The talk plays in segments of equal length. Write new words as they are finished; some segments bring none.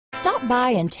Stop by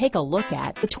and take a look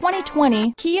at the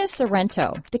 2020 Kia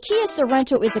Sorento. The Kia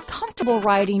Sorento is a comfortable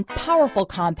riding, powerful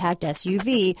compact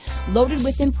SUV loaded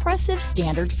with impressive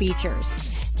standard features.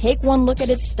 Take one look at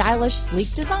its stylish,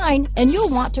 sleek design and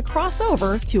you'll want to cross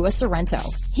over to a Sorento.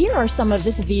 Here are some of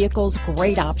this vehicle's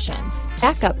great options: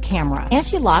 backup camera,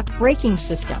 anti-lock braking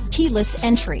system, keyless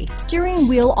entry, steering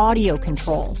wheel audio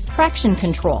controls, traction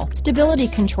control, stability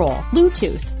control,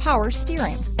 Bluetooth, power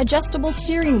steering, adjustable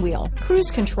steering wheel,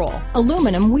 cruise control,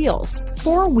 aluminum wheels,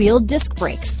 four-wheel disc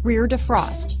brakes, rear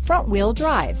defrost, front-wheel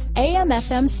drive,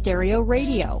 AM/FM stereo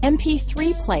radio,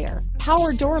 MP3 player,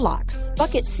 power door locks,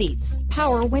 bucket seats,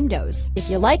 power windows. If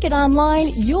you like it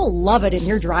online, you'll love it in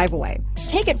your driveway.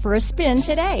 Take it for a spin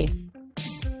today.